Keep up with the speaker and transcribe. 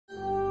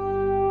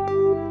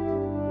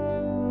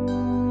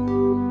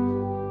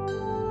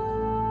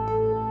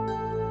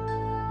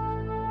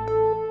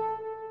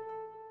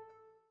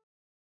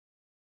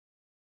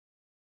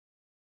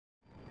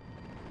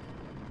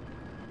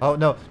Oh,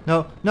 no,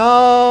 no,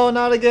 no,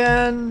 not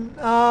again.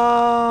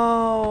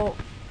 Oh,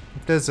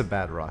 this is a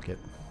bad rocket.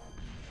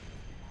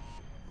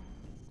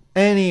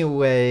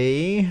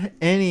 Anyway,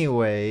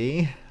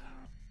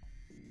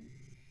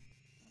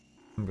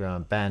 I'm gonna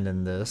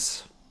abandon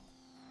this.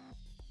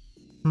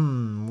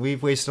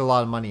 We've wasted a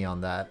lot of money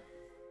on that.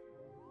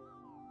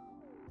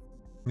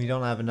 We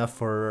don't have enough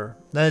for...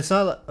 No, it's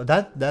not...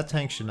 That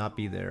tank should not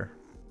be there.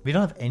 We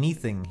don't have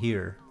anything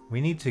here. We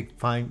need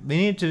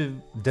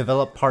to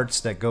develop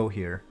parts that go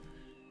here.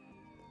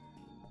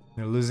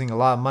 We're losing a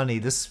lot of money.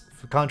 This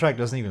contract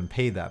doesn't even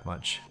pay that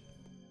much.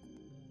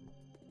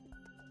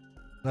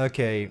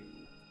 Okay.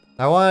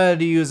 I wanted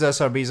to use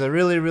SRBs. I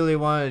really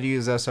wanted to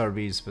use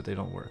SRBs, but they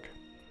don't work.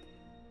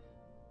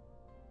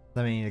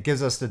 I mean, it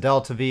gives us the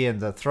delta V and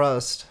the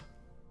thrust.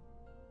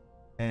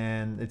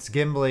 And it's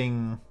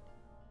gimbling...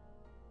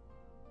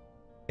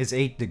 It's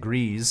 8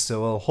 degrees,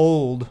 so it'll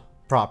hold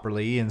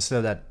properly instead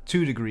of that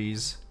 2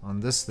 degrees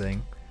on this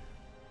thing.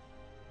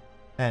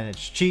 And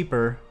it's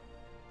cheaper.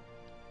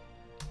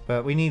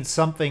 But we need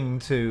something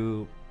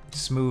to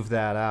smooth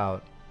that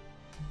out.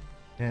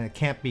 And it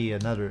can't be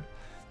another...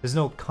 There's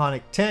no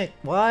conic tank.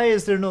 Why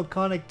is there no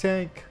conic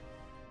tank?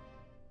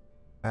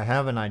 I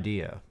have an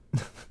idea.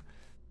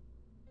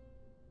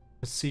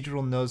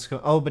 Procedural nodes...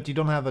 Oh, but you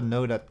don't have a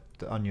node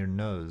on your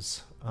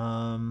nose.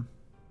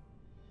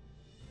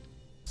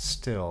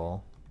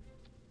 Still.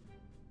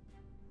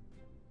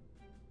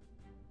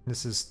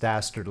 This is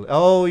dastardly.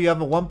 Oh, you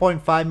have a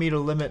 1.5 meter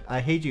limit. I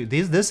hate you.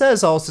 This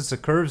has all sorts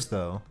of curves,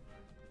 though.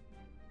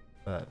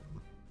 But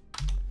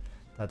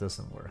that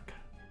doesn't work.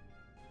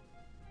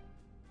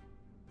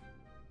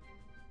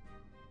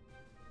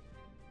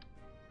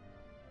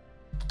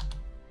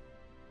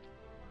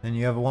 And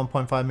you have a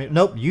 1.5 meter.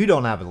 Nope, you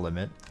don't have a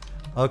limit.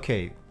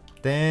 Okay,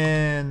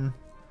 then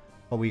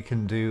what we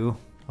can do.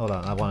 Hold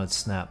on, I want to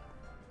snap.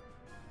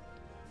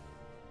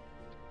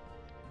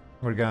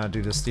 We're gonna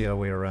do this the other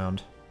way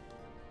around.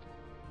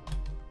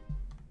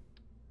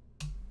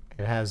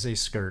 It has a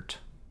skirt.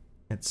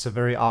 It's a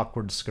very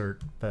awkward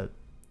skirt, but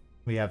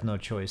we have no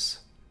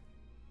choice.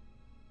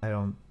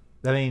 I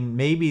mean,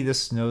 maybe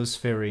this nose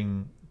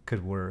fairing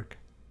could work.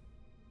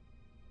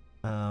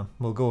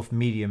 We'll go with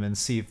medium and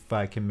see if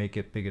I can make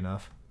it big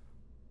enough.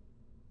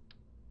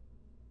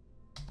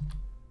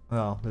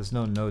 Well, there's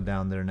no node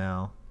down there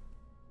now.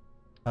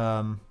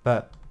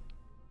 But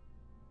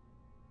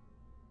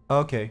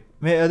okay,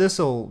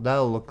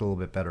 that'll look a little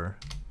bit better.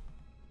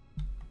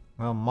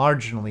 Well,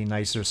 marginally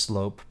nicer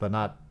slope, but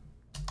not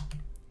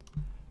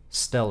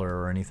stellar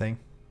or anything.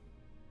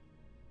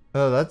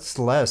 Oh, that's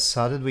less.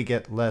 How did we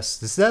get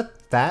less? Is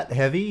that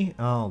heavy?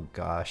 Oh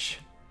gosh.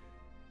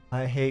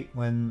 I hate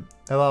when...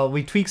 Well,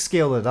 we tweak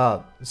scaled it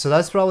up, so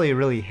that's probably a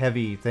really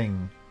heavy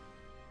thing.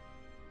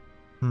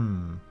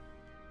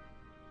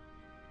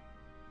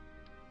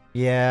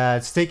 Yeah,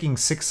 it's taking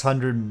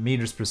 600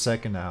 meters per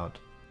second out.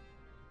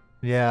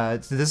 Yeah,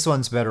 this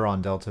one's better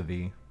on Delta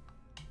V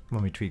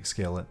when we tweak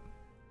scale it.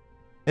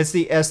 It's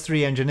the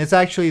S3 engine. It's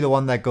actually the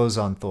one that goes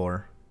on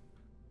Thor.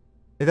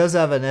 It does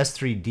have an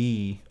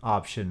S3D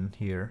option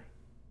here.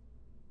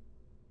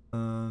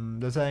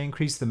 Does that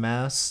increase the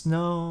mass?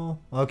 No.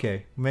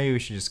 Okay, maybe we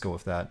should just go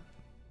with that.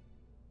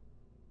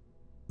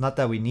 Not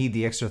that we need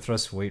the extra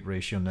thrust weight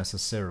ratio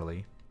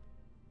necessarily.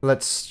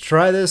 Let's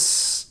try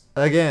this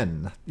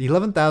again.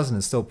 11,000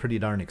 is still pretty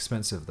darn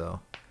expensive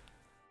though.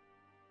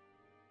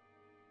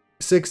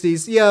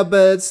 60s, yeah,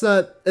 but it's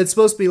not. It's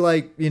supposed to be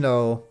like, you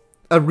know,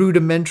 a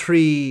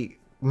rudimentary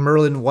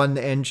Merlin 1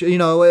 engine. You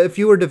know, if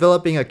you were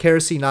developing a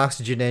kerosene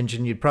oxygen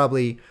engine, you'd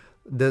probably...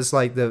 This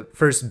like the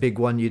first big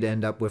one you'd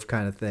end up with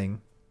kind of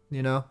thing,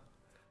 you know?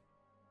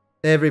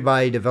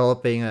 Everybody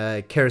developing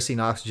a kerosene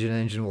oxygen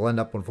engine will end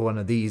up with one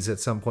of these at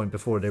some point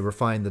before they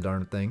refine the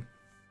darn thing.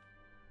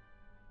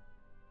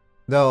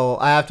 Though,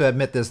 I have to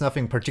admit there's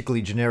nothing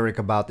particularly generic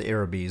about the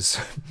Arabes.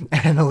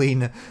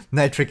 Aniline,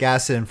 nitric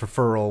acid, and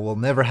furfural will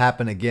never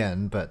happen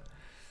again, but...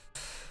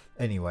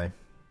 Anyway.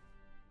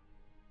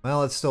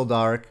 Well, it's still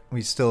dark.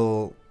 We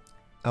still...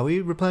 Are we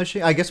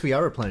replenishing? I guess we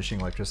are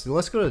replenishing electricity.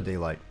 Let's go to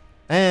daylight.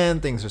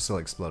 And things are still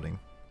exploding.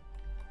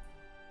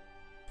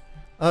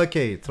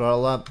 Okay,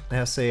 throttle up,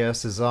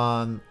 SAS is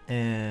on,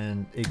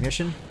 and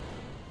ignition.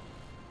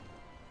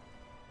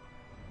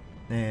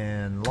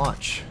 And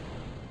launch.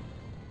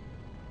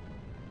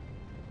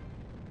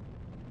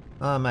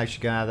 I'm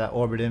actually gonna have that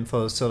orbit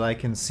info so that I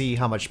can see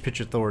how much pitch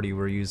authority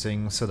we're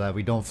using so that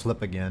we don't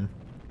flip again.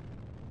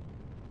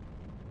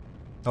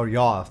 Or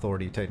yaw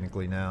authority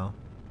technically now.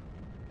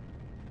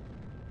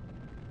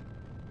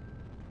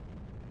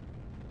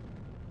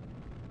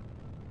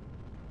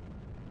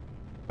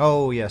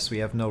 Oh yes, we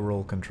have no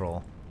roll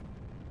control.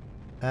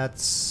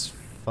 That's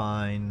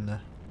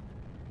fine.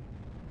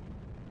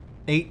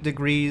 8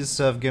 degrees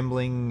of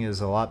gimbling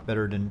is a lot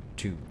better than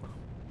 2.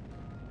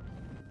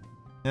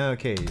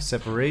 Okay,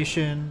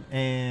 separation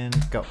and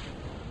go.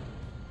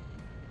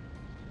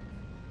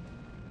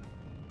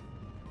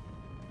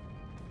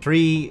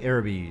 Three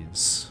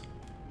Arabes.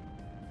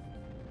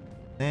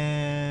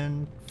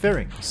 And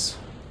fairings.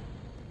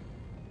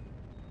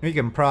 We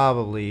can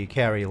probably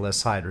carry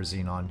less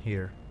hydrazine on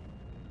here,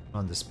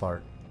 on this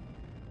part.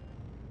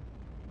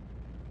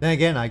 Then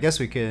again, I guess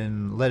we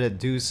can let it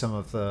do some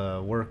of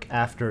the work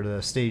after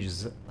the stage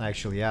is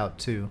actually out,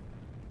 too.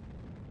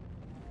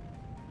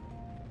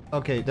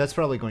 Okay, that's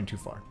probably going too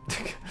far.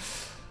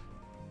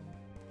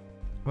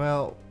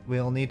 Well,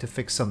 we'll need to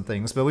fix some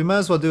things, but we might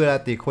as well do it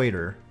at the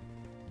equator.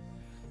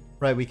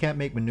 Right, we can't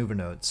make maneuver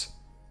nodes.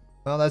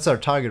 Well, that's our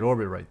target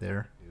orbit right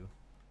there.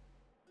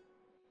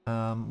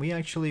 We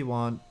actually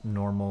want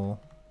normal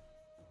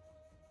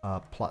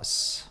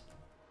plus.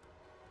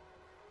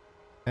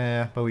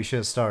 But we should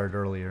have started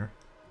earlier.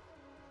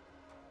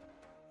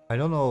 I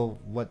don't know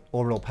what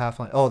orbital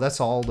pathline. Oh, that's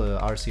all the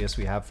RCS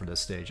we have for this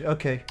stage.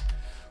 Okay.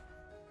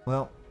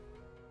 Well,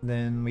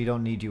 then we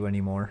don't need you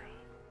anymore.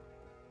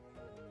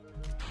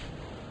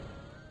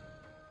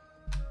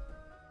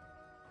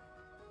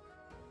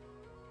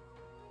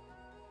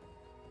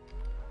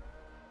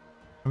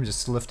 I'm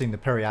just lifting the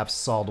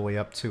periapsis all the way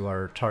up to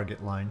our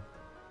target line.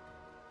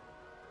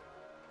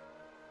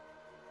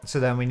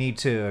 So then we need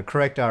to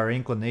correct our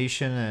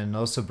inclination and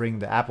also bring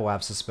the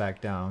apoapsis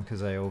back down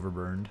because I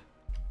overburned.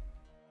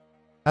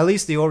 At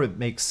least the orbit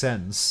makes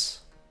sense.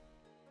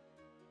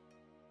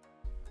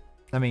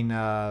 I mean,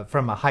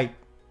 from a height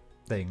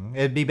thing.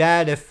 It'd be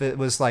bad if it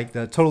was like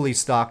the totally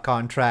stock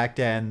contract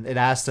and it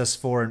asked us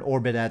for an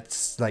orbit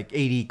at like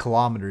 80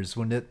 kilometers,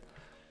 wouldn't it?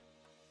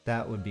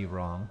 That would be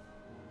wrong.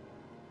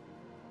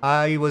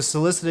 I was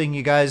soliciting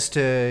you guys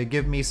to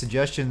give me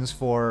suggestions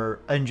for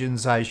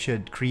engines I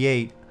should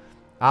create.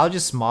 I'll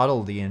just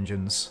model the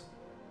engines.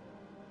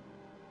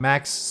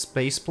 Max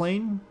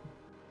spaceplane?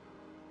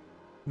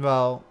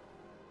 Well,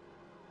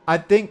 I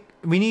think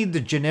we need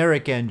the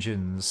generic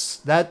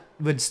engines. That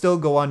would still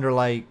go under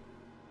like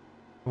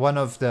one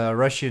of the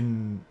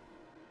Russian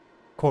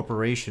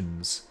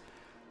corporations.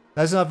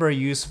 That's not very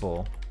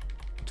useful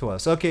to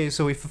us. Okay,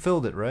 so we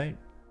fulfilled it, right?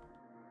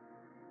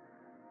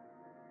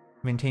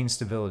 Maintain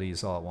stability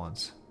is all at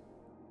once.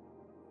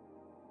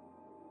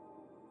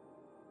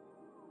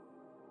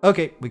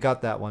 Okay, we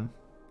got that one.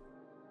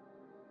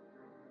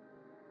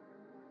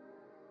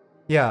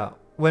 Yeah,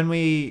 when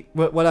we...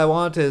 What I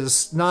want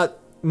is not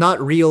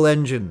real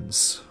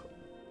engines.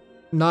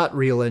 Not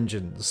real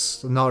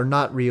engines. No,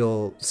 not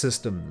real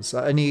systems.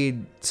 I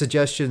need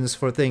suggestions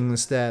for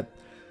things that...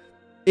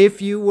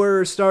 If you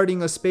were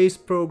starting a space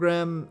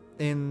program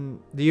in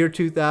the year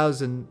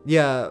 2000,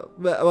 yeah,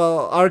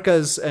 well,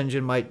 Arca's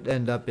engine might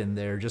end up in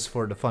there just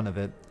for the fun of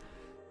it.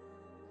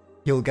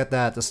 You'll get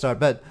that at the start,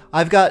 but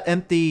I've got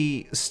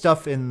empty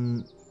stuff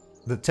in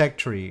the tech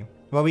tree.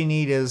 What we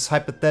need is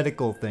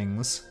hypothetical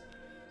things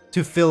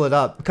to fill it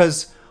up,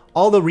 because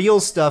all the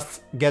real stuff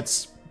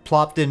gets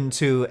plopped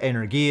into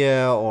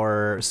Energia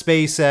or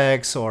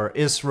SpaceX or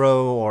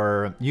ISRO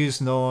or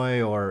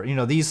Yuzhnoye or, you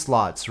know, these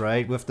slots,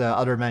 right, with the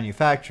other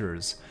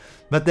manufacturers.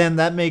 But then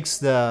that makes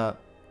the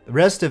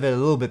rest of it a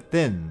little bit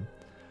thin.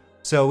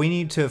 So we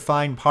need to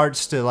find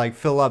parts to like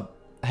fill up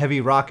heavy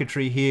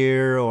rocketry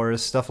here or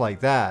stuff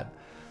like that.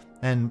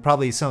 And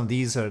probably some of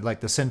these are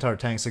like the Centaur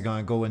tanks are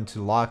going to go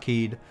into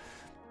Lockheed.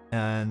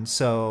 And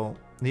so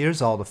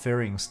here's all the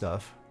fairing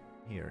stuff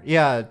here.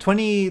 Yeah,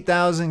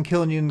 20,000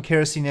 kilonewton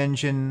kerosene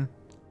engine.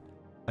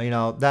 You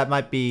know, that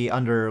might be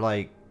under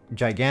like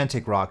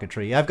gigantic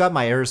rocketry. I've got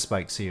my air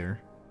spikes here.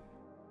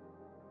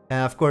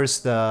 And of course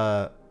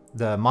the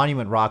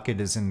monument rocket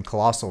is in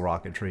colossal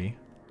rocketry.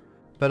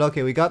 But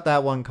okay, we got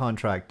that one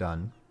contract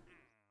done.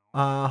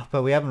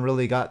 But we haven't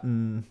really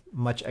gotten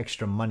much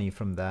extra money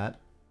from that.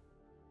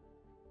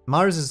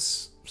 Mars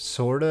is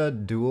sorta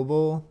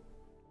doable.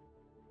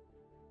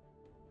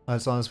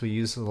 As long as we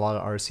use a lot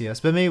of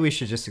RCS. But maybe we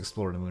should just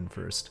explore the moon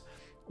first.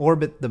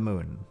 Orbit the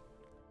moon.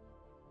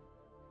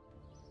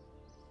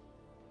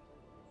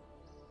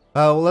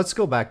 Well, let's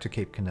go back to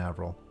Cape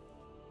Canaveral.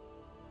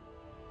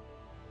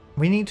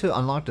 We need to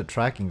unlock the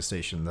tracking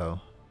station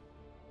though.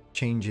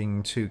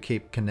 Changing to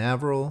Cape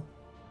Canaveral.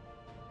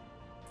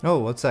 Oh,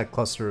 what's that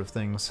cluster of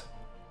things?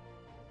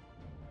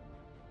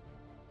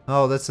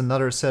 Oh, that's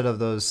another set of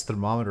those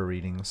thermometer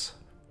readings.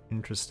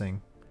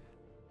 Interesting.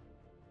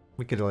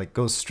 We could like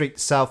go straight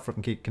south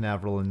from Cape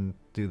Canaveral and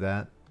do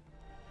that.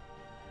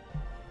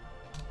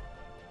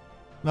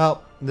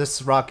 Well,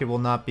 this rocket will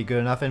not be good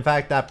enough. In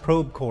fact, that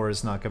probe core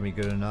is not going to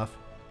be good enough.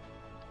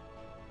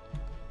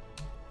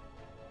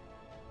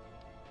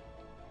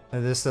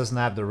 And this doesn't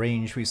have the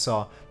range we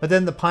saw. But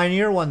then the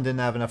Pioneer one didn't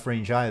have enough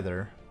range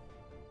either.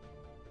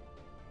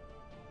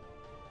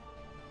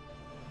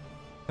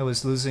 It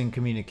was losing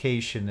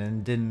communication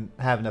and didn't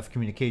have enough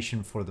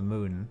communication for the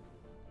moon.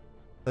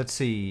 Let's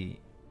see.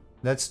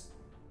 That's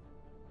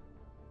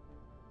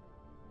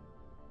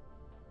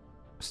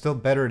still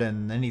better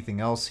than anything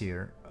else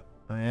here.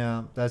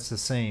 Yeah, that's the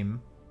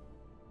same.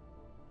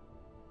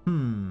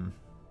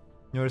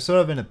 We're sort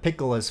of in a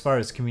pickle as far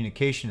as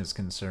communication is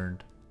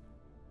concerned.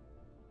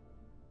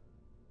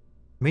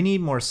 We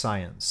need more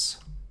science.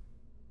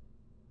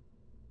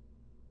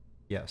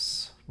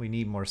 Yes, we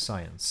need more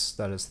science.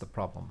 That is the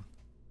problem.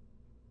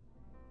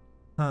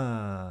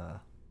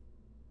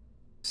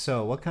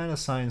 So, what kind of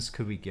science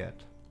could we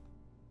get?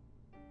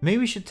 Maybe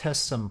we should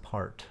test some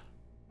part,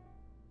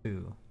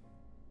 too.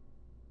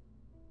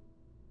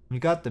 We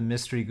got the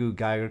mystery goo,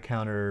 Geiger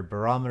counter,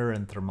 barometer,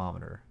 and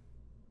thermometer.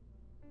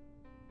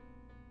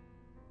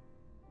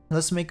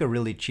 Let's make a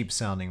really cheap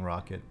sounding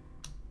rocket.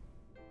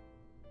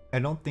 I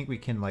don't think we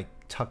can like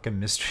tuck a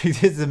mystery.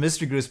 The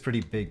mystery goo is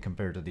pretty big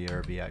compared to the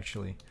RB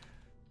actually.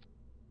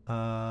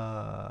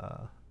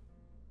 That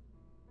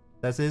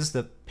is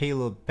the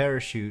payload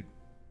parachute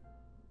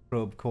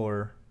probe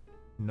core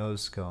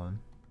nose cone.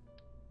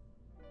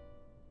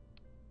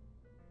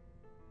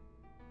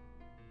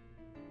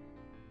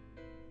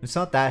 It's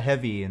not that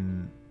heavy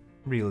in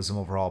Realism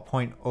Overhaul.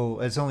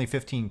 0.0, it's only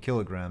 15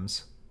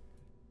 kilograms.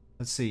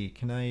 Let's see,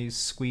 can I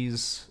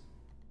squeeze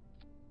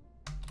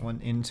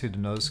one into the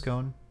nose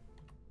cone?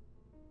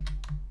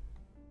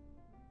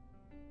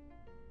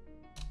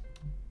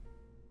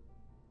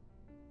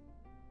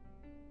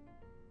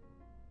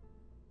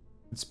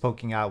 It's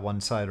poking out one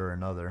side or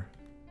another.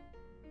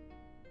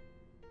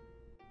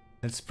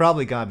 It's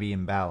probably gotta be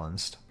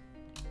imbalanced.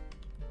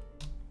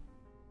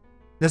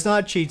 That's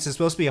not cheats, it's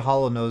supposed to be a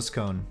hollow nose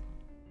cone.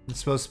 It's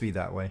supposed to be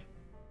that way.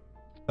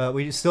 But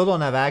we still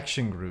don't have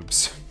action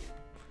groups.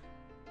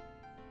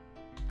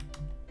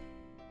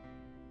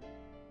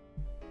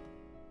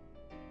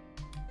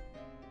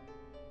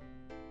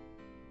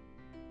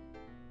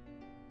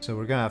 So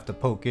we're gonna have to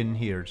poke in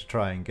here to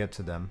try and get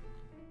to them.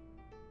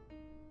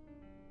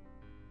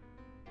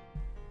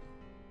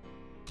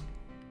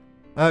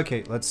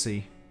 Okay, let's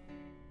see.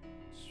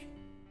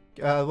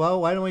 Well,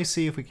 why don't we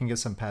see if we can get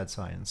some pad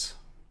science?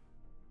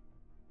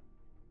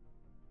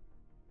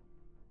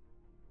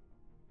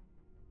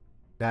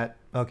 That,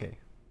 okay.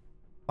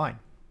 Fine.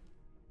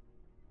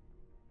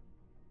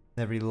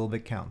 Every little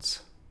bit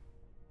counts.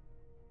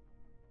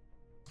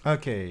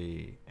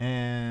 Okay,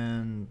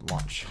 and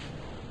launch.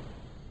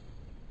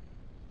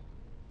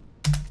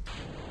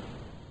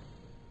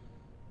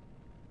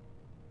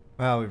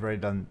 Well, we've already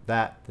done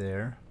that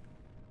there.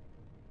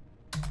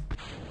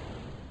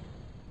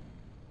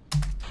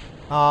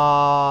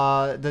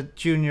 The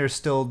junior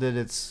still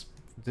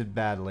did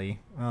badly.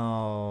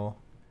 Oh.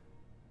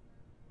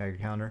 Geiger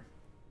counter.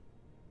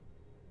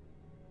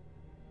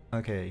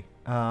 Okay,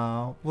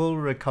 we'll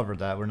recover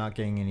that. We're not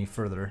getting any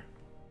further.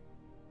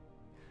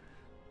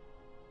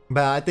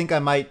 But I think I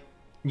might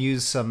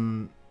use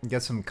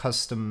get some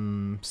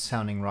custom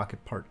sounding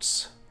rocket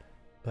parts.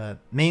 But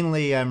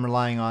mainly I'm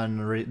relying on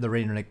the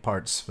Radionic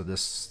parts for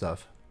this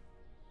stuff.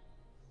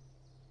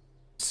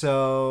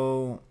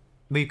 So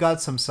we've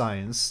got some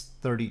science,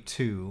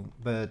 32,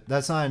 but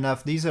that's not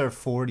enough. These are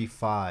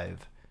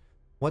 45.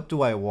 What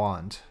do I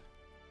want?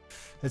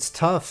 It's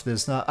tough.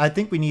 I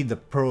think we need the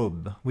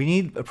probe. We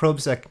need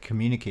probes that can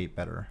communicate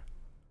better.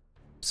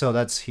 So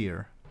that's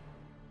here.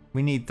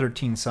 We need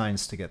 13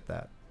 science to get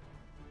that.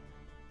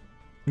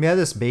 We have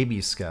this baby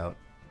scout.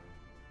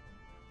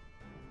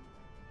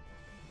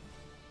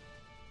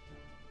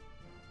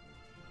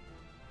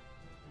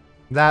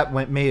 That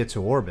made it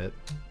to orbit,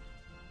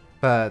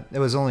 but it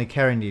was only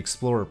carrying the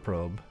Explorer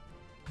probe.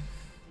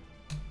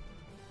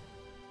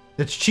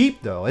 It's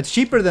cheap though. It's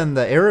cheaper than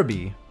the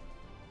Araby.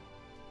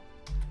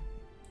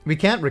 We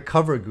can't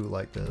recover goo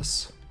like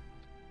this.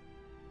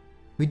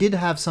 We did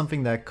have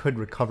something that could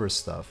recover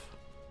stuff.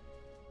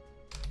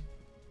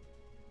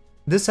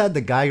 This had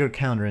the Geiger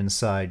counter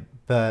inside,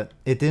 but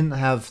it didn't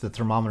have the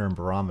thermometer and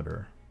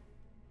barometer.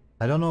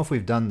 I don't know if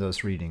we've done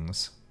those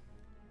readings.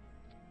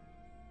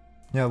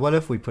 Yeah, what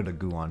if we put a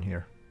goo on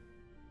here?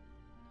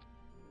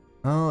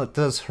 Oh, it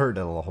does hurt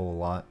it a whole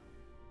lot.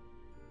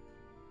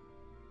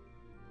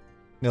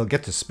 It'll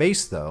get to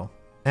space though.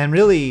 And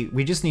really,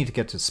 we just need to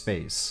get to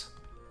space.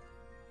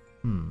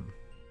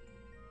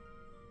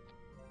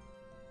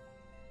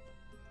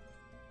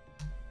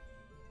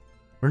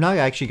 We're not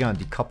actually gonna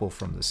decouple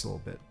from this a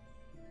little bit.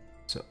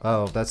 So,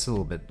 oh, that's a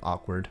little bit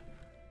awkward.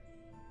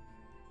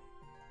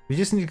 We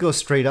just need to go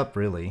straight up,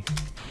 really.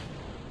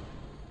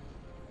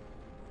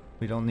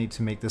 We don't need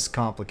to make this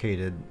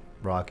complicated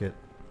rocket.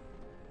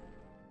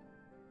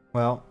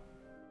 Well,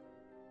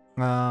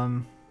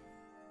 why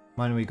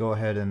don't we go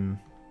ahead and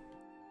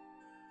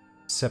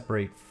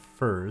separate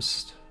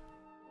first.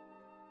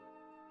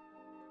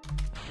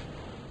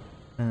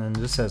 And then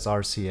this says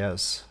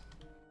RCS.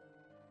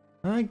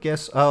 I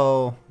guess,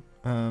 oh,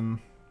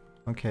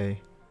 okay.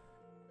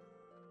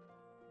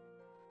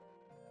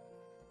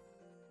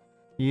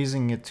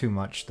 Using it too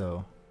much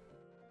though.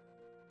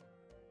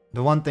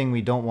 The one thing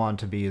we don't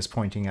want to be is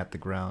pointing at the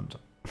ground.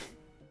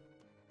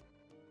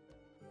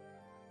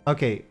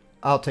 Okay,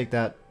 I'll take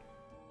that.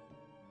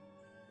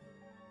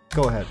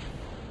 Go ahead.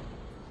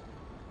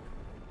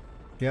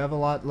 Do you have a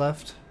lot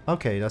left?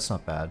 Okay, that's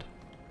not bad.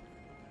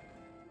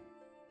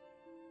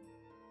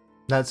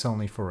 That's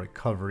only for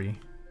recovery.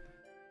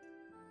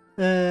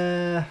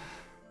 Let's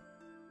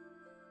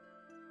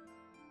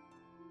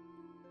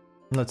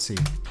see.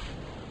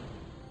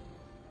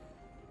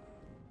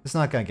 It's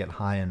not gonna get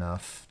high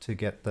enough to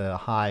get the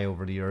high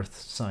over the Earth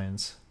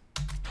science.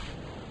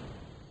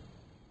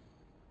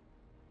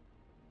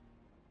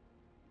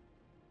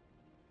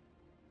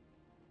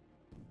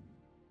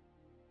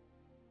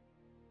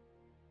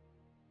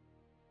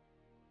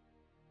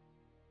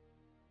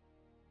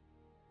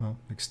 Well,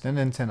 extend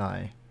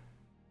antennae.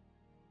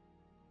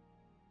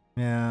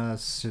 Yeah,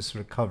 that's just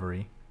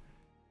recovery.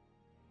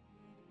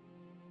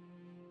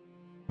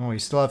 Oh, we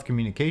still have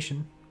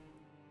communication.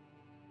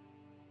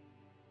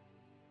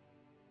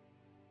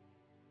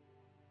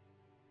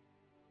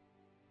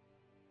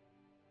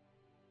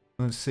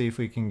 Let's see if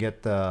we can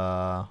get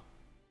the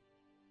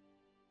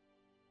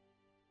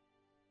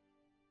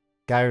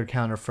Geiger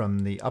counter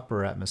from the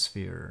upper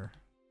atmosphere.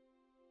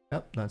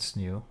 Yep, that's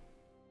new.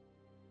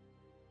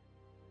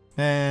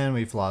 And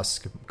we've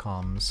lost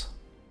comms.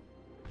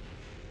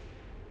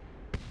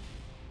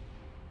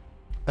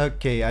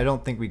 Okay, I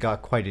don't think we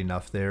got quite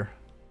enough there.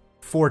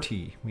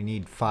 40. We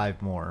need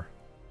 5 more.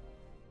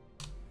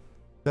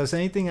 Does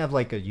anything have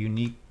like a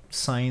unique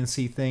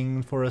sciencey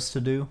thing for us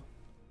to do?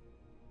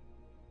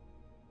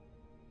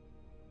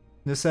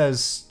 This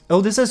has...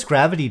 Oh, this has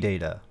gravity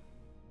data.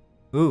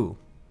 Ooh.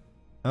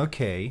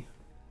 Okay.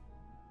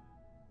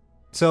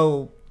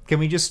 So, can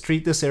we just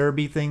treat this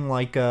Araby thing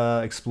like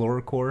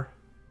Explorer Core?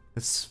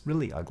 It's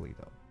really ugly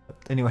though. But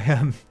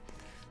anyway,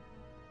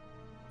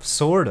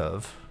 sort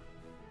of.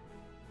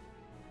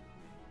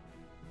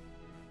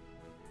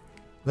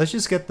 Let's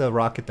just get the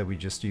rocket that we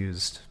just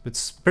used.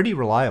 It's pretty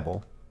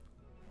reliable.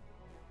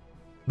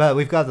 But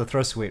we've got the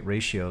thrust weight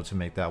ratio to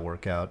make that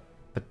work out.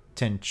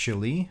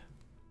 Potentially.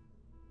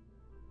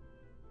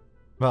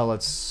 Well,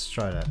 let's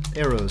try that.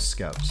 Aero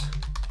Scout.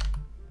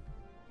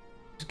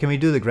 Can we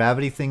do the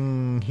gravity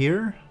thing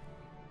here?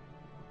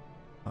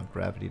 Oh,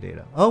 gravity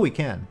data. Oh, we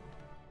can.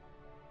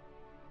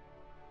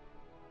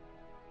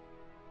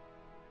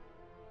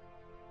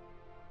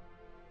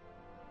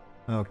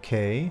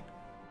 Okay.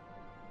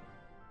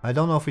 I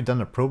don't know if we've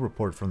done a probe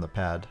report from the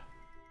pad.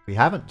 We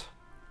haven't.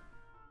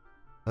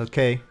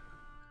 Okay.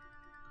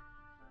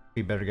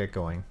 We better get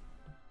going.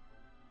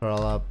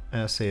 Throttle up,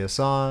 SAS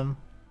on.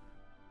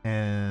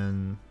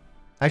 And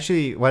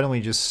actually, why don't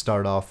we just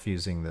start off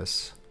using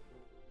this?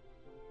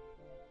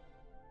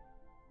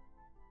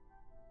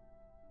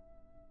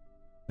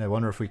 I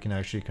wonder if we can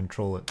actually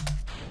control it.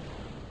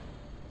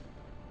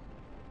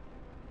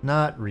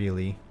 Not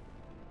really.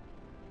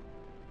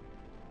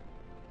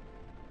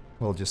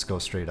 We'll just go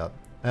straight up.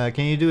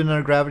 Can you do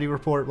another gravity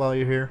report while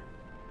you're here?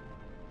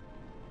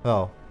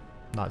 Oh,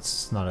 not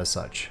as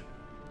such.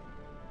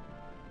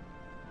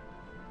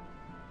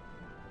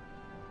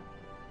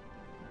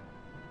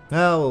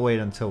 Well, we'll wait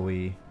until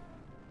we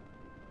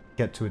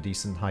get to a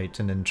decent height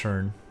and then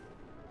turn.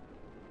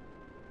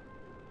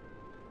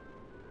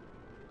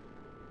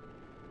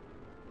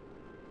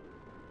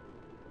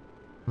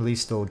 At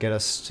least it'll get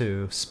us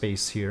to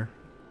space here.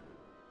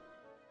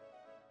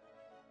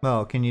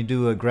 Well, can you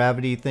do a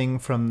gravity thing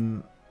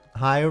from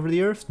high over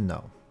the Earth?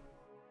 No.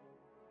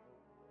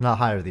 Not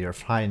high over the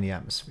Earth, high in the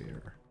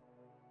atmosphere.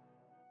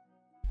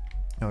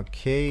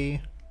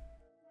 Okay.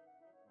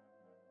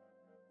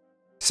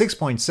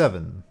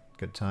 6.7.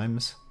 Good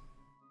times.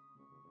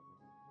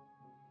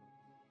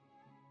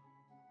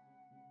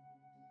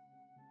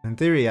 In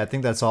theory, I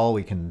think that's all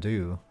we can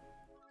do.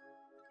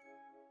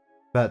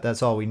 But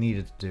that's all we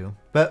needed to do.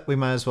 But we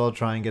might as well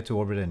try and get to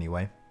orbit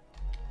anyway.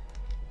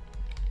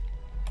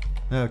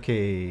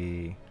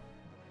 Okay.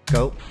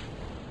 Go.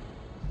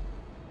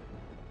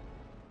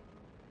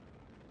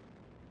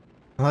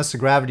 Unless the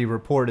gravity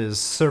report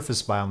is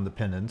surface biome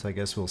dependent, I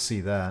guess we'll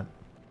see that.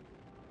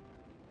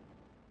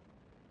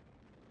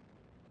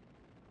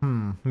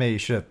 Maybe you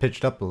should have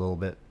pitched up a little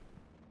bit.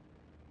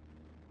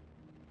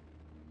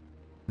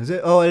 Is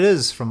it? Oh, it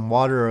is from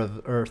water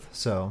of Earth,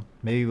 so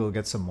maybe we'll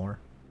get some more.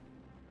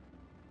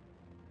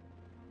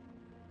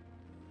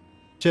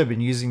 Should have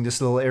been using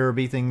this little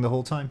Araby thing the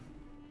whole time.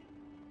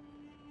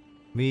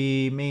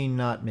 We may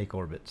not make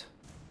orbit.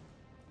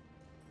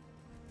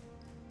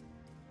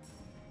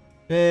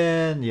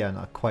 And yeah,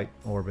 not quite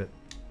orbit.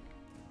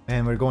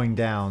 And we're going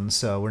down,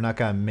 so we're not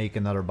gonna make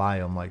another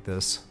biome like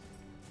this.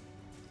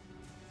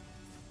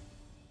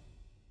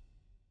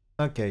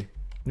 Okay,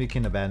 we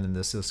can abandon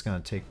this. It's gonna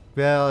take...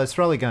 Well, it's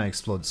probably gonna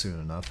explode soon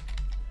enough.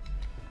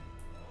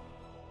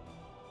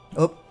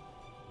 Oh.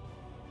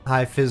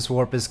 High fizz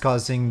warp is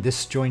causing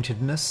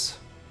disjointedness.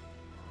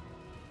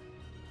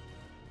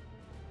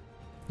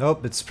 Oh,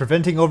 it's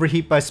preventing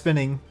overheat by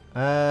spinning.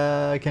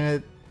 Can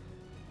it...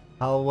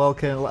 How well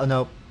can it...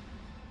 Nope.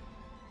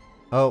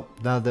 Oh,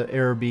 now the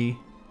Araby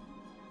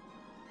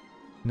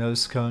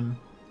nose cone.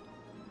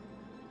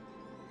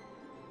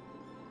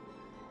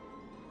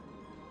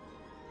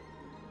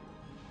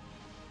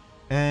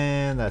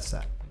 And that's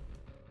that.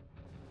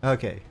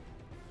 Okay.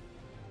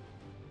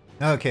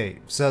 Okay,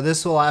 so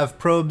this will have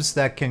probes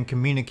that can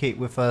communicate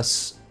with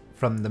us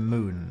from the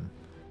moon.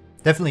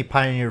 Definitely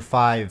Pioneer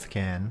 5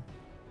 can.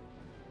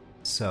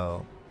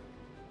 So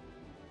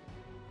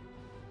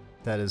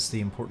that is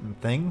the important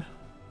thing.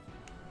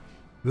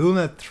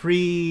 Luna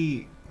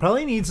 3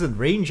 probably needs a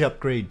range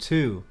upgrade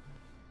too.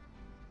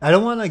 I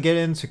don't want to get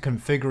into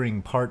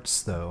configuring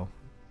parts though.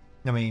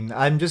 I mean,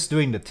 I'm just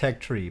doing the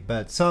tech tree,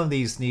 but some of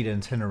these need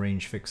antenna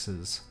range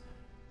fixes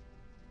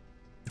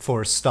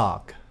for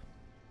stock.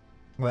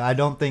 Well,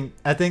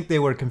 I think they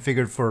were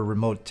configured for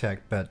remote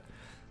tech, but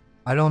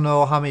I don't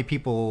know how many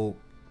people...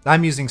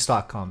 I'm using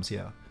stock comms,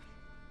 yeah.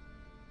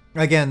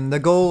 Again, the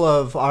goal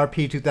of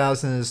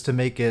RP-2000 is to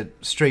make it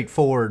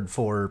straightforward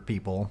for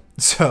people.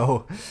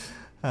 So,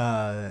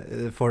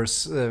 for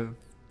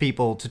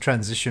people to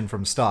transition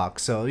from stock.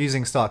 So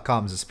using stock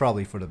comms is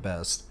probably for the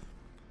best.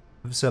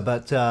 So,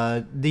 but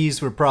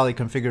these were probably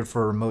configured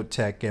for remote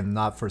tech and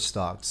not for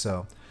stock.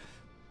 So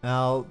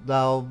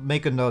I'll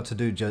make a note to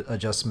do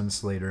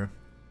adjustments later.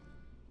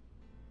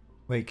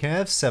 Wait, can I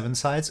have 7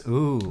 sides?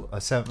 Ooh,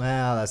 a 7.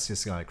 Well, that's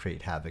just gonna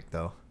create havoc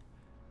though.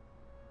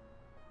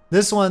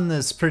 This one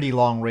is pretty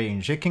long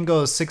range. It can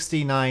go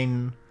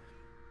 69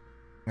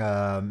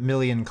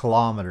 million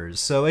kilometers,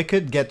 so it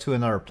could get to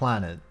another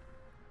planet.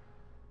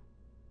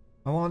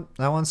 I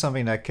want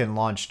something that can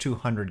launch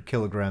 200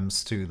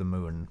 kilograms to the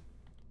moon.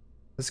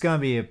 It's gonna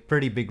be a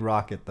pretty big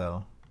rocket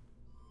though.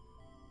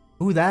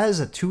 Ooh, that is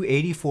a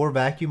 284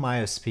 vacuum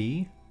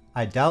ISP?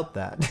 I doubt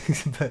that.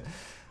 But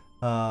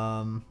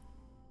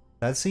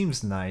that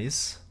seems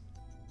nice.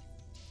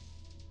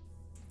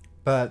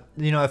 But,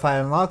 you know, if I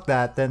unlock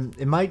that, then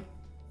it might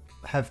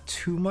have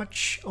too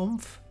much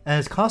oomph.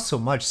 And it costs so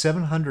much,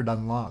 700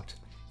 unlocked.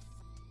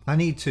 I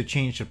need to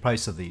change the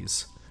price of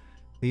these.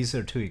 These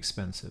are too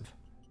expensive.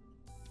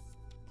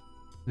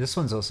 This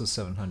one's also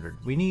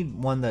 700. We need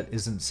one that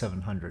isn't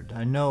 700.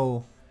 I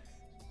know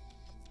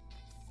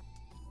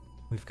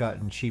we've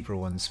gotten cheaper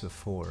ones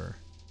before.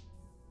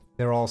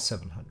 They're all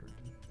 700.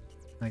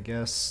 I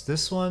guess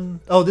this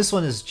one... Oh, this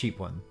one is a cheap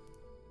one.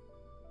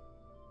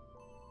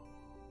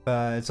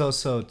 But it's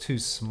also too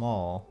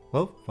small.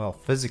 Well,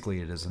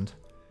 physically it isn't.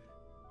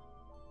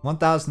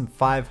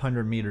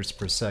 1,500 meters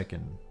per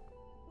second.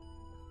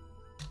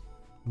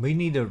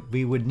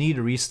 We would need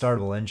a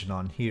restartable engine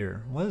on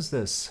here. What is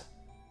this?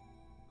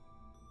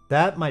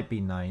 That might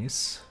be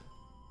nice.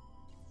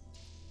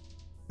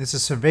 It's a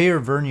Surveyor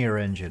Vernier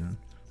engine.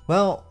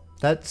 Well,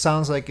 that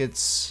sounds like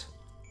it's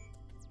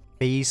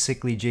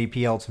basically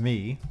JPL to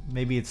me.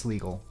 Maybe it's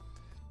legal.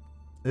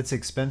 It's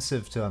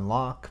expensive to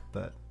unlock,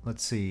 but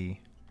let's see.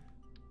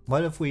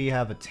 What if we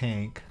have a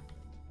tank?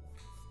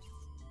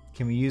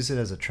 Can we use it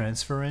as a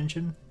transfer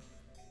engine?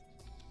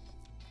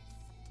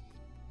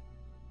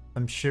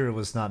 I'm sure it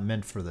was not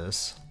meant for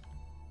this.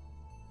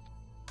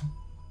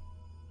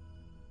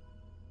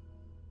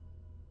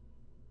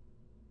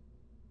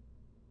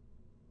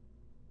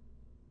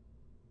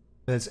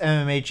 But it's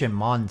MMH and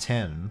Mon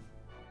 10.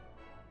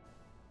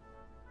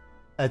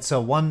 It's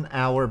a 1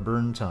 hour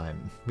burn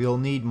time. We'll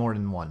need more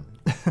than one.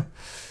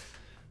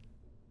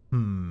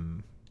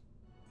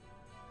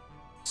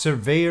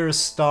 Surveyor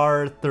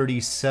Star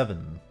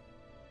 37.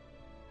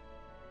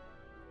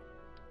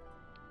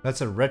 That's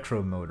a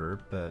retro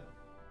motor, but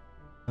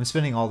I'm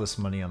spending all this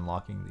money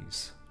unlocking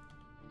these.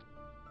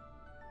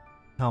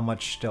 How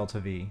much Delta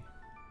V?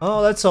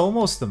 Oh, that's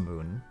almost the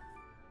moon.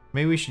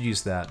 Maybe we should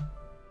use that.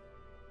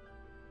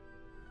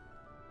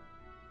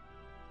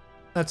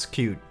 That's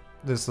cute.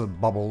 There's the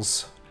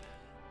bubbles.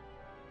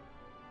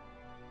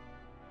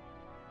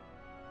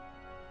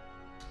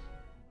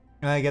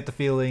 I get the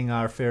feeling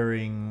our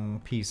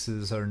fairing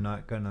pieces are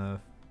not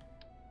gonna...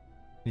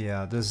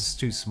 Yeah, this is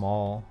too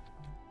small.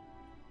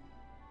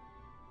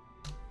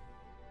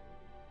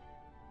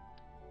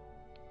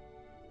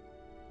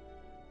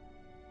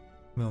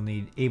 We'll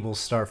need Able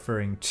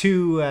Starfaring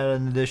 2 at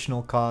an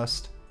additional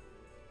cost.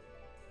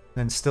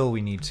 And still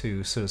we need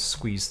to sort of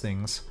squeeze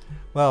things.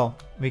 Well,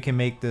 we can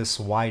make this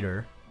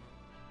wider.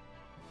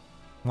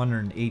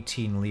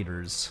 118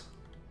 liters.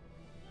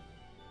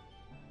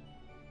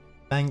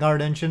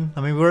 Vanguard engine?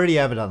 I mean, we already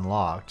have it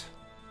unlocked.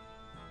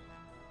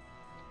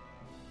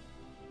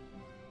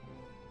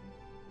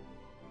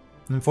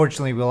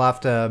 Unfortunately, we'll have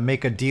to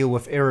make a deal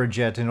with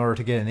Aerojet in order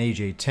to get an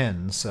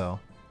AJ-10, so...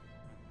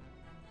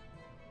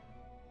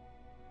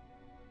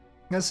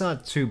 That's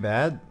not too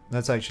bad.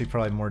 That's actually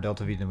probably more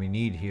Delta V than we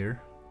need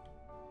here.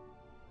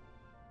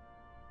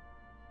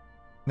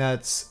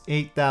 That's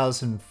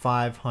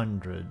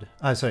 8,500.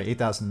 Sorry,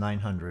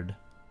 8,900.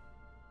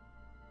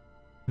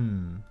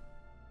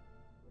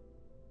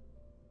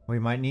 We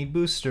might need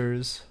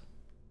boosters.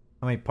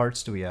 How many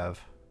parts do we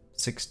have?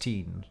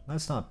 16.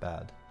 That's not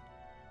bad.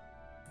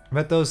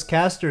 But those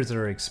casters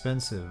are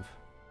expensive.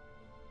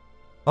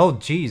 Oh,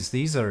 geez,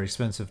 these are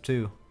expensive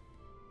too.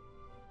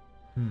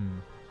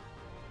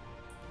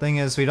 Thing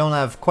is, we don't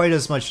have quite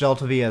as much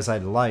Delta V as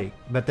I'd like,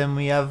 but then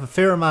we have a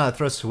fair amount of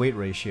thrust to weight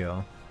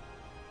ratio.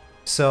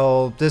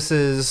 So this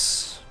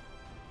is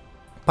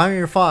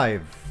Pioneer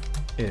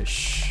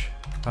 5-ish.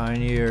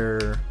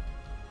 Pioneer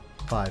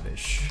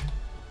 5-ish.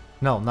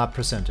 No, not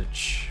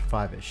percentage.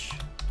 5-ish.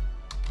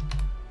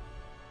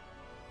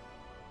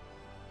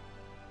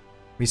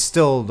 We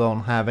still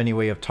don't have any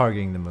way of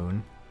targeting the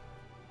moon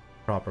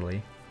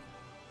properly.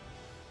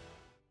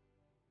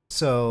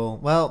 So,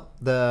 well,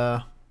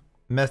 the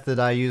method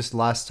I used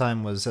last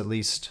time was at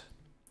least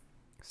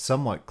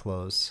somewhat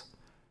close.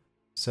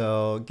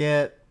 So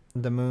get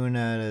the moon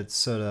at its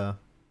sort of,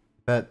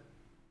 but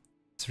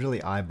it's really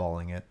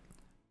eyeballing it.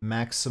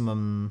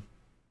 Maximum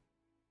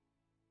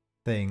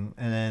thing,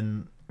 and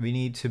then we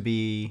need to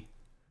be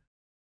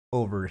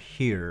over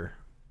here,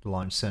 the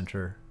launch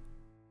center.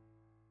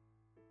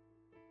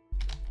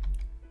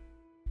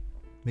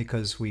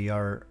 Because we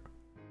are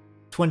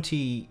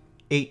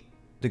 28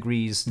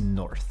 degrees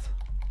north.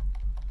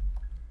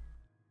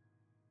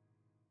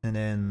 And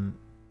then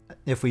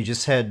if we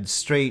just head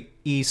straight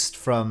east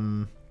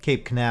from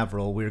Cape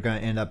Canaveral, we're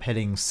going to end up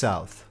heading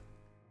south.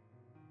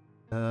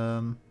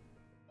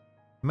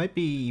 Might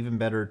be even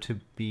better to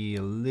be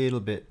a little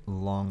bit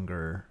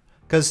longer.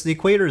 Because the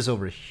equator is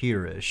over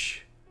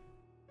here-ish.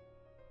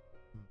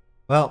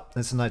 Well,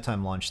 it's a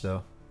nighttime launch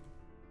though.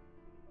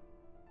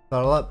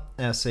 Throttle up,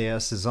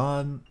 SAS is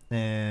on,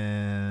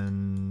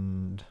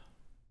 and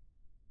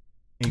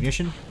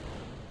ignition.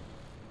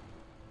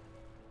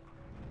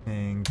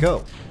 And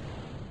go.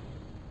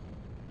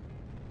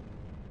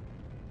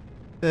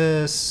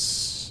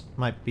 This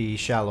might be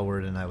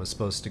shallower than I was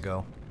supposed to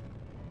go.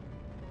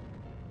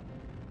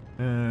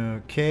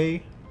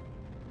 Okay.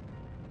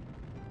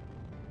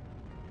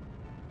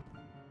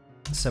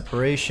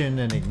 Separation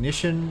and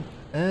ignition.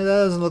 That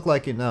doesn't look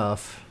like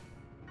enough.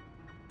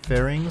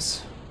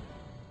 Fairings.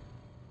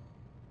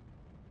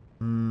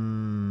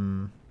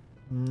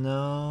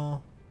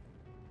 No.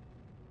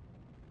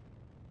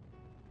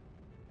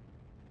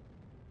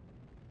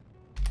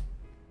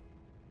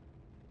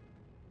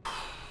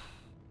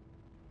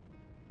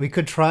 We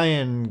could try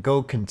and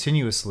go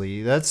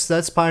continuously.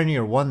 That's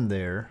Pioneer 1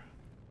 there.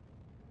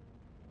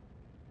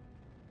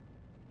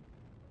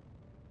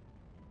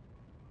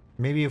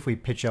 Maybe if we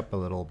pitch up a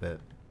little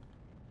bit.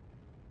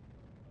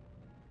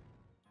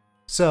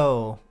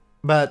 So,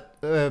 but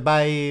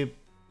by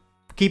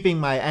keeping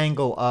my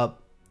angle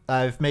up,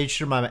 I've made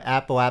sure my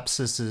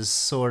apoapsis is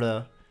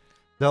sorta,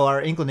 though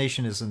our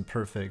inclination isn't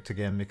perfect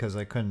again because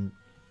I couldn't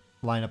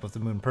line up with the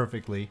moon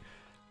perfectly.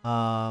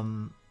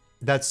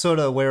 That's sort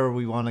of where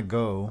we want to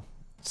go,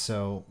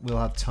 so we'll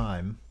have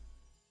time.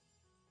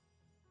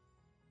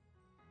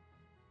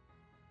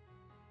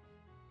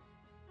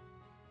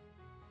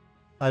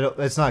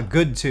 It's not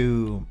good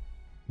to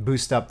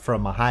boost up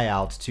from a high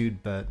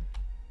altitude, but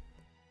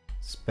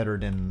it's better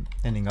than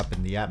ending up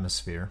in the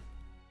atmosphere.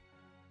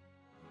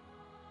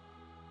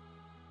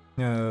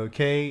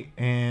 Okay,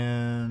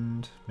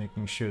 and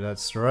making sure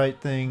that's the right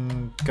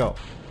thing. Go.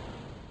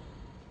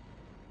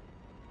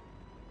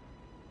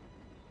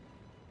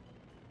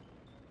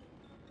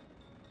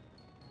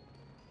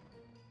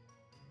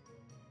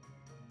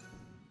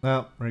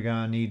 Well, we're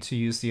gonna need to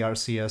use the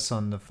RCS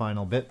on the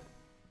final bit.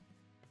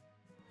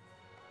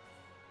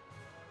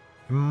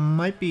 It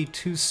might be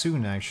too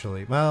soon,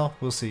 actually. Well,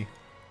 we'll see.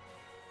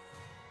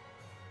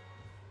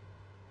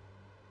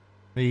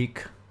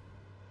 Eek.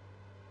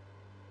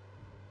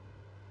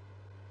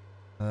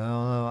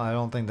 I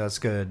don't think that's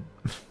good.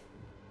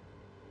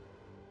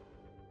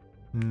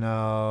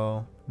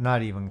 No,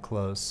 not even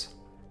close.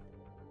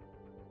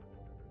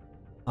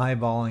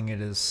 Eyeballing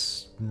it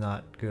is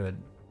not good.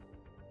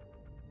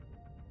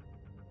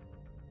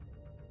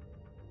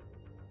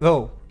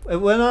 Oh, it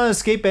went on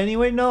escape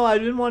anyway? No, I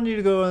didn't want you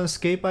to go on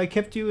escape. I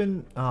kept you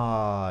in...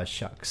 Aw,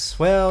 shucks.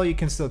 Well, you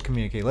can still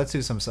communicate. Let's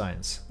do some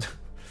science.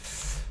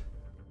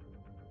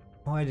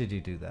 Why did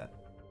you do that?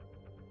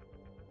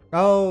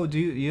 Oh,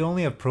 you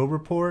only have probe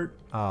report?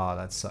 Aw,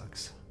 that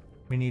sucks.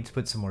 We need to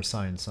put some more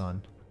science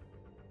on.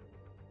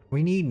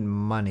 We need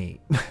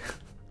money.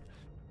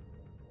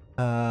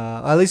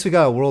 At least we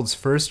got a world's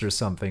first or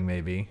something,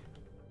 maybe.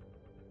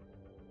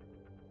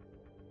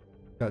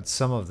 Got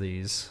some of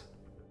these.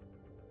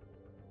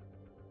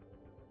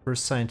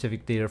 First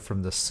scientific data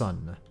from the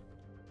sun.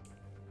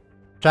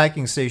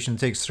 Tracking station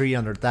takes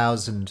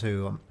 300,000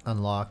 to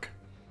unlock.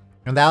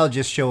 And that'll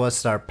just show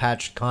us our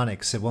patched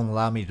conics. It won't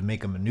allow me to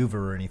make a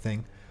maneuver or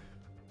anything.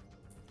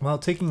 Well,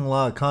 taking a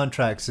lot of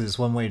contracts is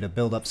one way to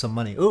build up some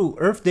money. Ooh,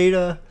 Earth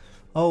data.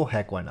 Oh,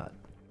 heck, why not?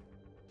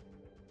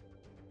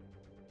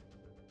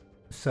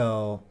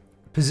 So,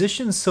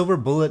 position Silver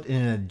Bullet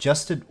in an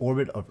adjusted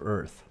orbit of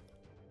Earth.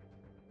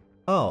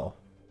 Oh.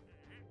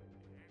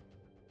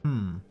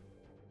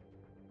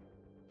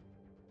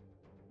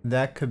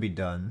 That could be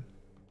done.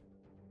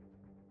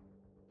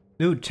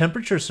 Ooh,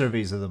 temperature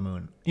surveys of the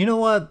moon. You know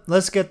what?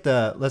 Let's get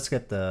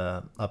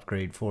the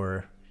upgrade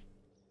for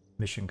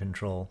mission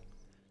control.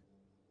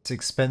 It's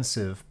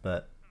expensive,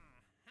 but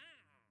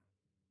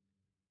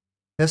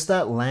has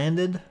that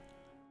landed?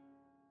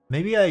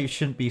 Maybe I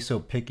shouldn't be so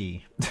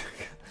picky.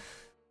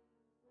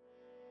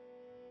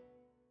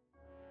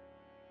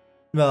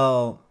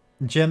 Well,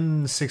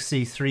 Gem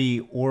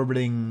 63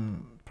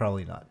 orbiting,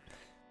 probably not.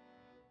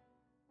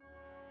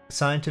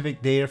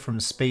 Scientific data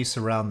from space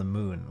around the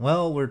moon.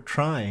 Well, we're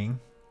trying.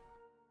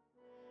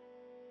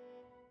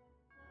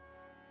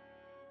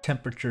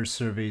 Temperature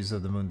surveys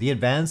of the moon. The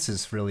advance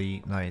is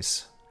really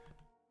nice.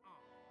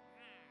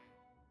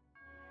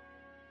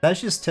 That's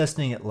just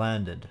testing it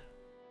landed.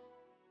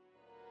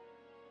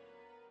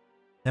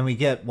 And we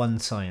get 1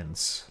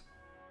 science.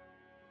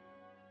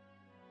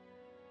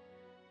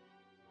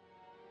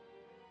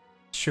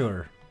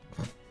 Sure.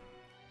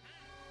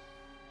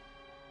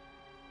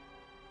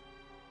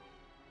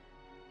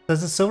 Does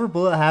the silver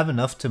bullet have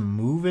enough to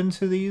move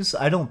into these?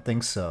 I don't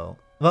think so.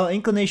 Well,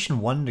 inclination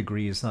 1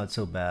 degree is not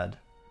so bad.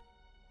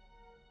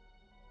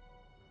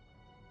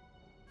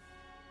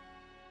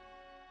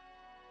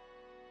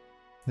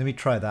 Let me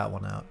try that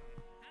one out.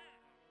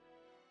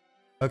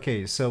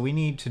 Okay, so we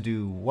need to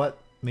do what?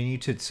 We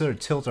need to sort of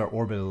tilt our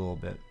orbit a little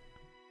bit.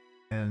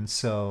 And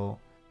so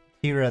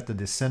here at the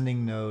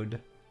descending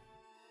node,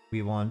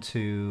 we want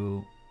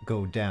to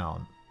go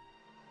down.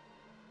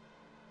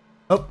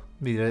 Oh,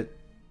 we did it.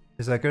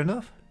 Is that good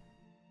enough?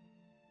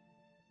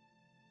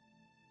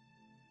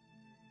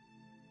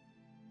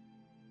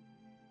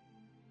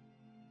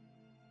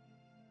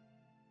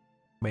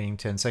 Waiting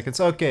 10 seconds.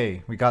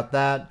 Okay, we got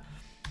that.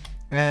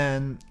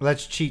 And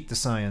let's cheat the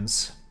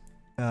science.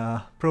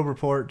 Probe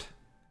report.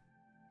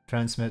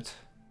 Transmit.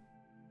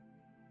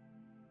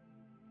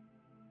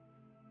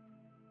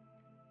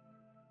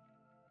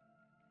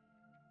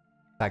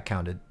 That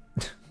counted.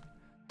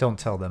 Don't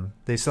tell them.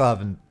 They still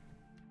haven't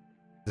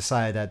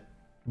decided that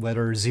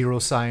whether zero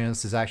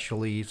science is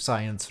actually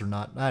science or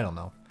not. I don't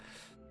know.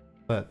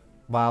 But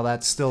while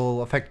that's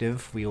still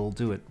effective, we will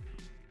do it.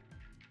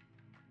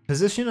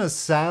 Position a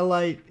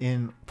satellite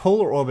in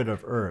polar orbit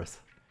of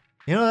Earth.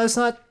 You know, that's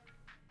not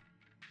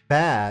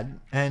bad,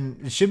 and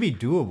it should be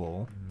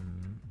doable.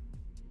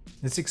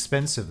 It's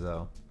expensive,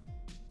 though.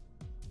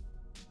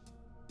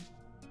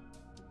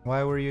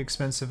 Why were you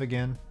expensive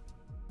again?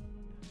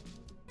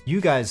 You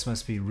guys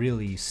must be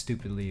really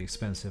stupidly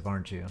expensive,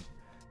 aren't you?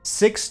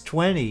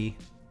 620?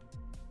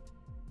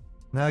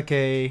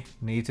 Okay,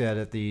 need to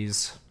edit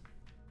these.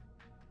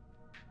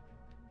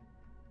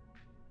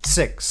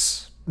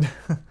 6.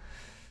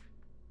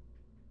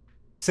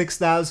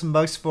 6,000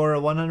 bucks for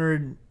a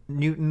 100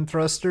 Newton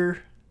thruster?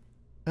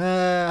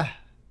 Let's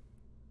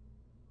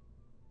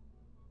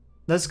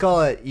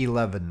call it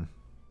 11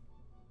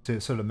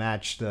 to sort of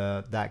match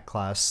that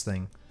class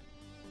thing.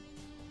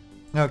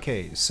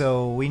 Okay,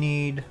 so we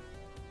need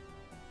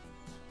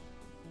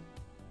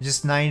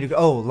just 90 to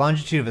oh,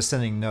 longitude of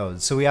ascending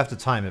nodes, so we have to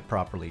time it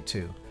properly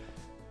too.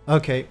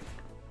 Okay.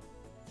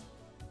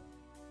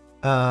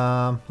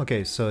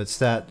 Okay, so it's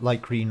that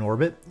light green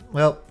orbit.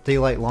 Well,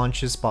 daylight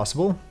launch is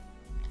possible.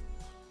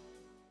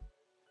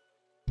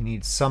 You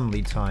need some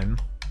lead time.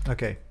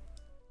 Okay.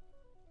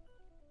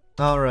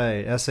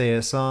 Alright,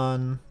 SAS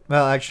on.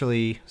 Well,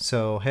 actually,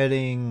 so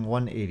heading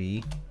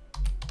 180.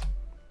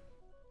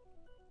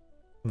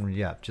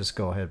 Yeah, just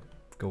go ahead.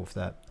 Go with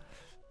that.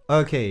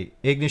 Okay,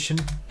 ignition.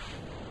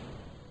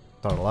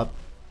 Throttle up.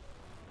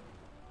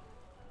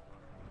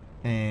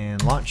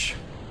 And launch.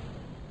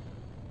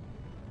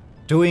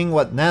 Doing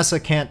what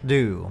NASA can't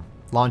do.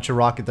 Launch a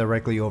rocket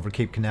directly over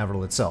Cape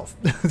Canaveral itself.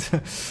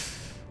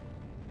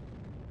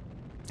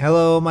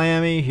 Hello,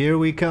 Miami. Here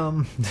we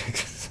come.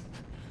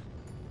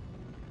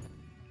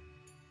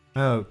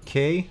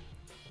 Okay.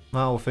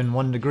 Well, within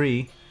 1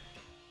 degree.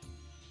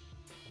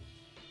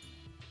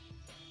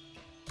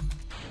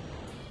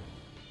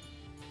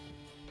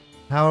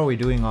 How are we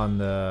doing on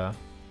the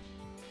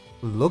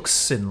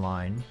looks in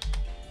line?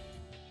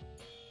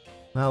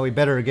 Well, we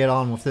better get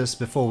on with this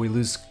before we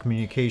lose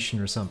communication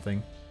or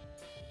something.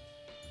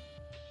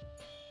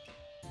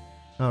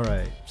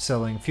 Alright,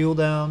 selling fuel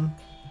down.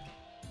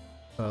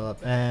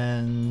 Up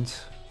and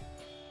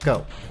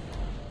go.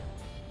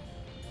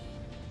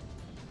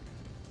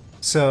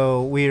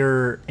 So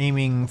we're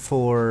aiming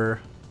for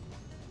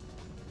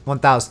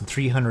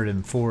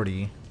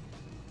 1,340.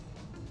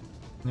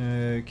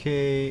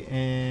 Okay,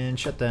 and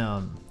shut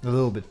down. A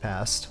little bit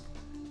past.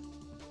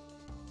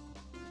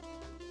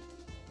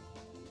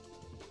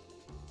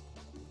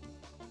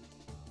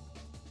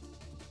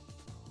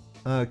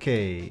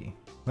 Okay,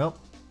 well,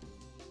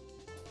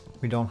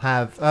 we don't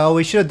have... Oh,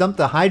 we should have dumped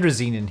the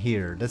hydrazine in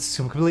here. That's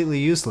completely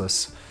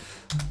useless.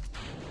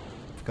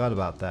 Forgot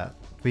about that.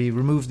 We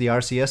removed the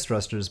RCS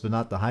thrusters, but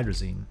not the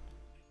hydrazine.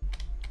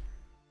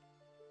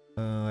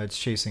 It's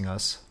chasing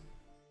us.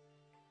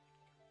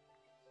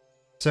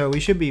 So we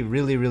should be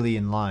really, really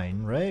in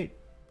line, right?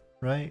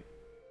 Right?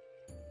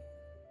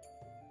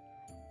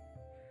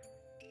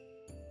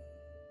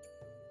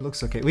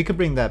 Looks okay. We could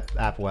bring that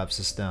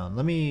apoapsis down.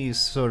 Let me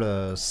sort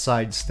of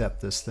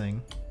sidestep this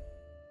thing.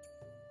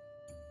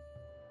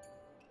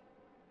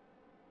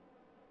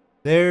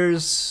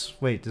 There's...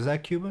 Wait, is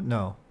that Cuba?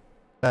 No.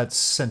 That's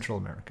Central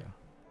America.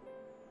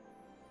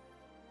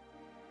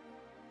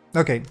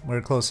 Okay,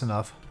 we're close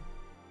enough.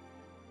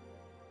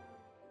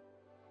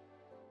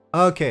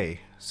 Okay,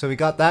 so we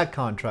got that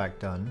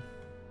contract done.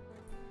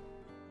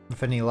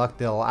 With any luck,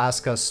 they'll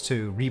ask us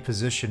to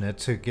reposition it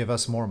to give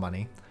us more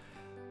money.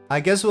 I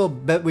guess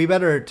we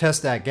better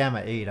test that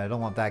Gamma 8. I don't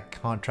want that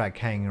contract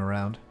hanging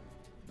around.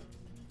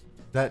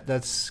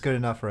 That's good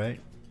enough, right?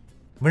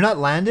 We're not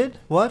landed?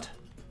 What?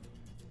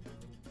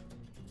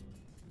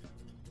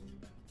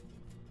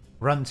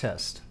 Run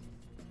test.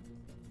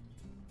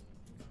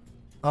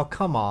 Oh,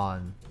 come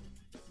on.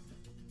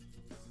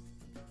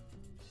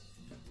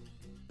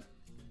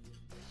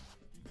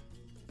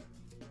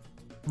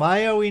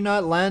 Why are we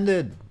not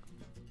landed?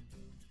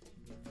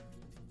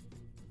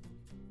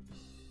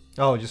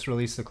 Oh, just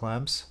release the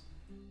clamps?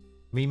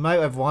 We might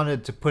have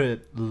wanted to put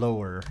it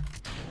lower.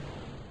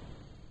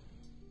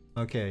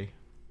 Okay.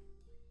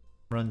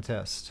 Run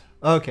test.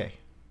 Okay.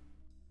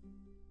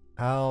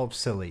 How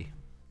silly.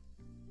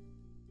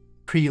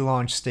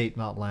 Pre-launch state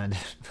not landed.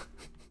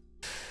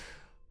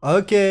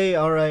 Okay,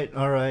 alright,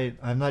 alright.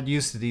 I'm not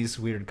used to these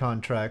weird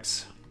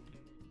contracts.